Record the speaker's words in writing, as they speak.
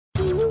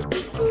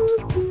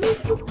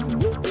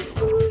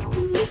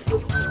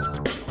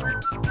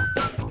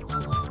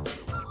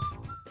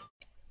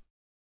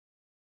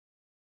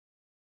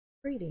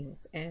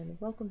Greetings and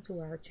welcome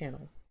to our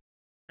channel.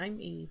 I'm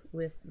Eve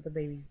with The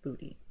Baby's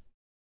Booty.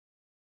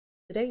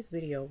 Today's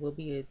video will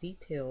be a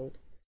detailed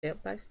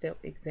step-by-step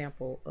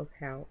example of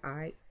how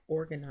I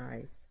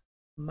organize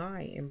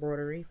my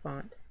embroidery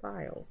font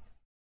files.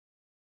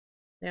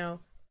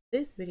 Now,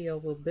 this video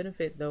will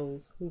benefit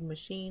those who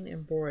machine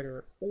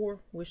embroider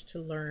or wish to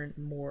learn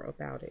more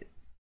about it.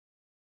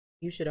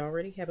 You should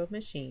already have a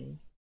machine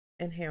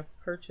and have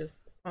purchased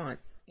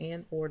fonts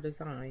and or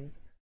designs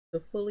to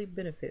fully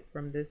benefit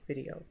from this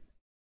video.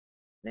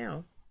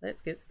 Now,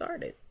 let's get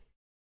started.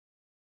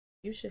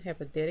 You should have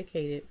a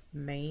dedicated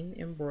main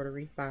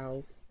embroidery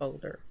files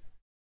folder.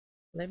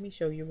 Let me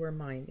show you where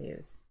mine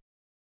is.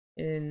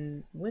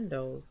 In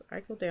Windows, I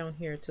go down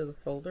here to the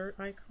folder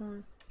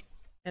icon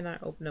and I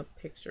open up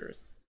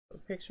pictures. So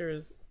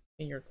pictures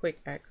in your quick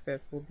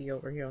access will be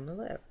over here on the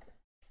left.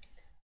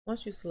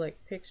 Once you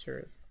select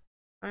pictures,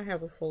 I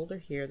have a folder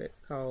here that's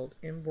called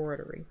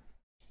Embroidery.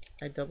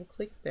 I double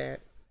click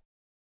that,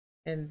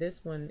 and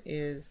this one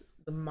is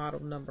the model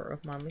number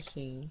of my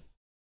machine.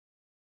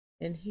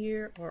 And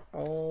here are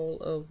all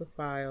of the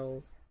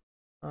files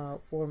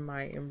for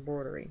my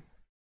embroidery.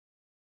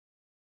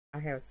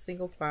 I have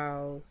single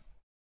files,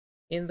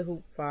 in the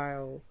hoop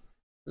files,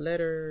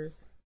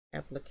 letters,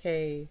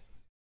 applique.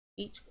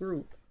 Each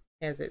group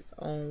has its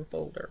own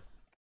folder.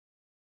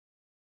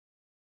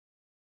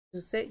 To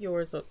set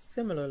yours up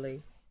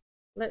similarly,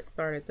 let's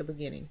start at the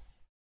beginning.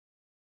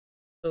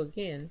 So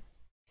again,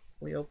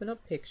 we open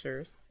up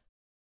pictures.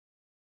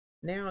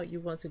 Now you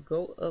want to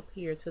go up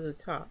here to the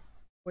top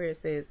where it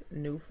says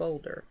new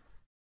folder.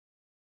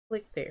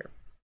 Click there.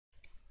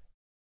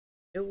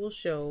 It will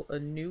show a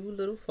new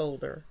little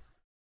folder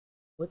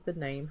with the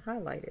name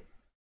highlighted.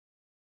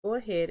 Go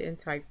ahead and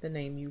type the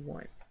name you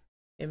want.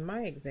 In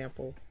my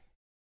example,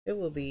 it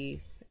will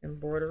be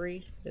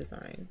Embroidery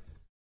Designs.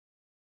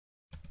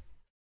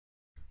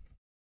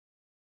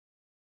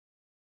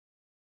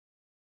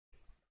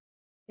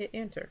 Hit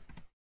enter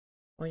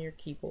on your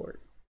keyboard.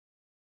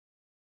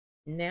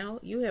 Now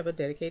you have a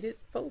dedicated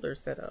folder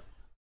set up.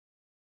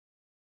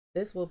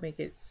 This will make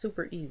it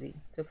super easy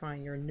to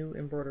find your new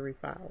embroidery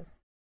files.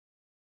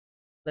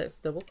 Let's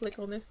double click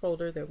on this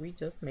folder that we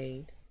just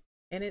made,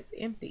 and it's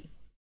empty.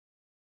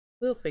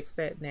 We'll fix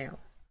that now.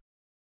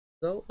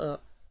 Go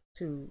up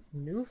to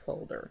New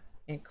Folder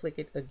and click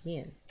it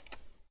again.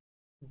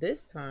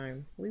 This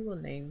time we will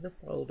name the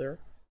folder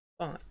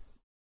Fonts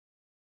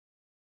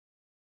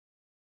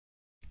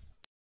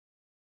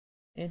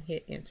and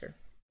hit enter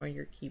on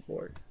your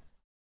keyboard.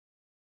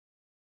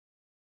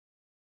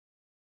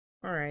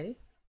 Alrighty,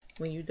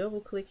 when you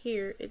double click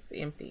here, it's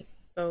empty.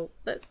 So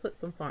let's put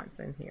some fonts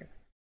in here.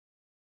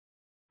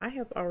 I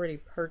have already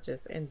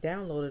purchased and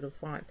downloaded a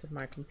font to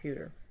my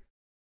computer.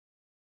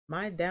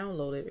 My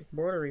downloaded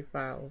embroidery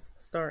files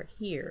start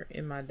here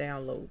in my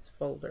downloads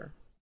folder.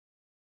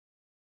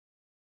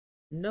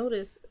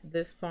 Notice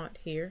this font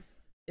here,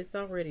 it's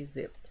already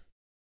zipped.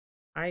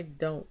 I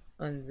don't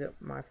unzip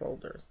my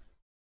folders.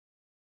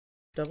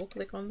 Double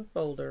click on the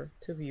folder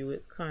to view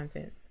its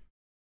contents.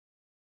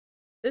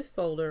 This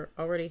folder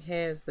already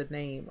has the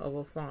name of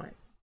a font,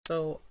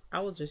 so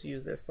I will just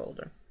use this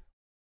folder.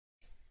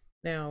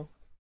 Now,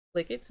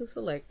 click it to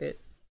select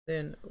it,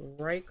 then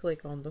right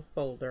click on the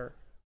folder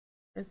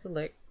and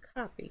select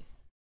copy.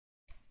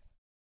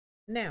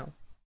 Now,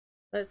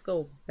 let's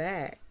go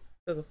back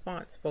to the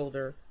fonts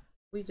folder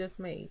we just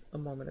made a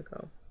moment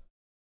ago.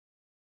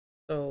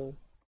 So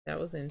that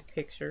was in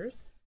Pictures,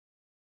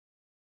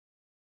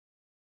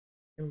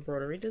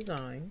 Embroidery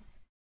Designs,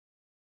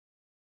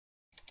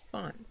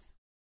 Fonts.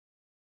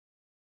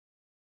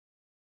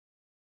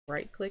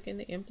 Right click in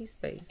the empty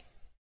space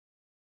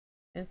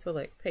and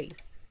select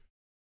Paste.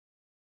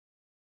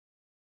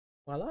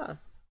 Voila!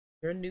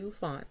 Your new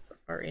fonts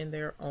are in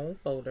their own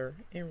folder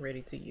and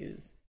ready to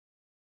use.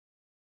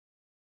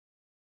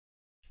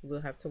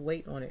 We'll have to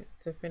wait on it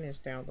to finish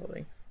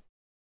downloading.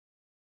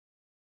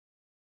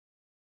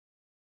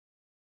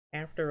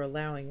 After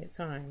allowing it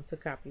time to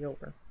copy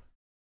over.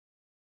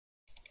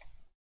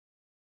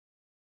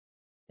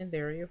 And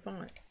there are your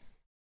fonts.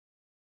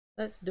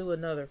 Let's do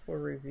another for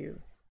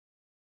review.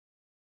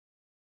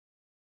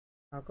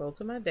 I'll go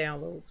to my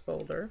downloads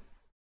folder.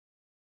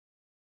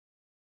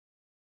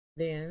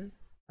 Then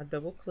I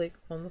double click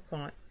on the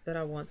font that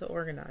I want to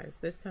organize.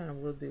 This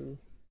time we'll do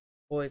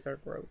Boys Are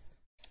Gross.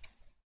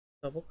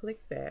 Double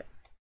click that.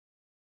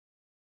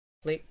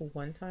 Click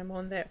one time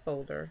on that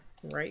folder.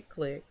 Right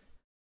click,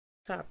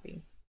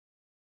 copy.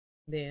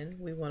 Then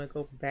we want to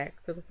go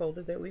back to the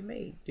folder that we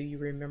made. Do you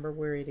remember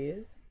where it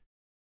is?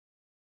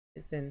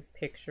 It's in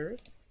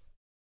Pictures.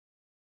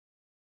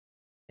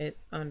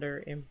 It's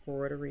under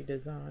Embroidery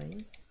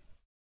Designs.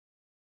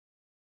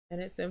 And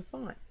it's in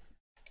Fonts.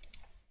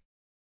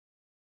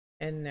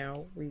 And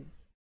now we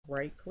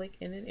right click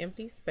in an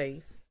empty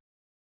space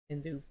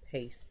and do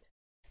Paste.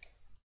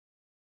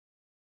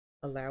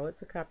 Allow it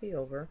to copy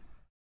over.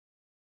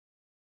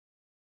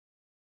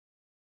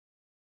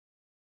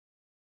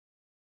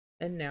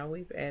 And now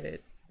we've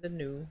added the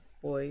new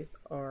Boys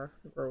Are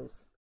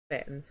Gross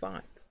satin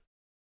font.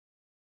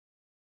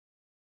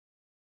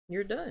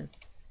 you're done.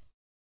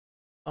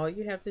 All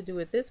you have to do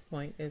at this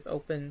point is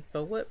open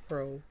So What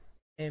Pro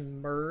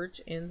and merge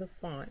in the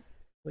font,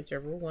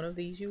 whichever one of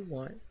these you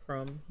want,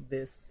 from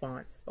this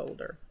fonts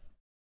folder.